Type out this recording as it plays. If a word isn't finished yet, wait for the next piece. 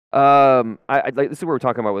I'd like this is what we're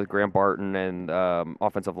talking about with Graham Barton and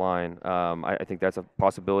offensive line. I think that's a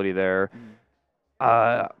possibility there. Mm.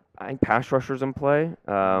 Uh, I think pass rushers in play,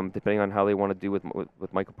 depending on how they want to do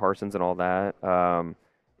with Michael Parsons and all that.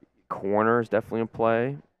 Corner is definitely in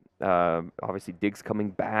play. Obviously, Diggs coming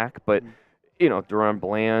back, but Mm. Duran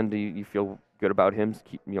Bland, you feel good about him,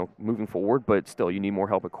 moving forward, but still, you need more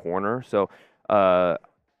help at corner. So, uh,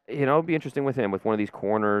 it'd be interesting with him with one of these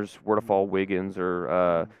corners, where to Mm. fall Wiggins or.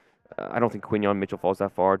 Mm. I don't think Quinion Mitchell falls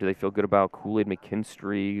that far. Do they feel good about Kool-Aid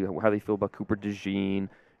McKinstry? How do they feel about Cooper DeJean?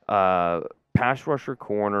 Uh, Pass rusher,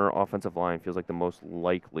 corner, offensive line feels like the most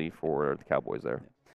likely for the Cowboys there.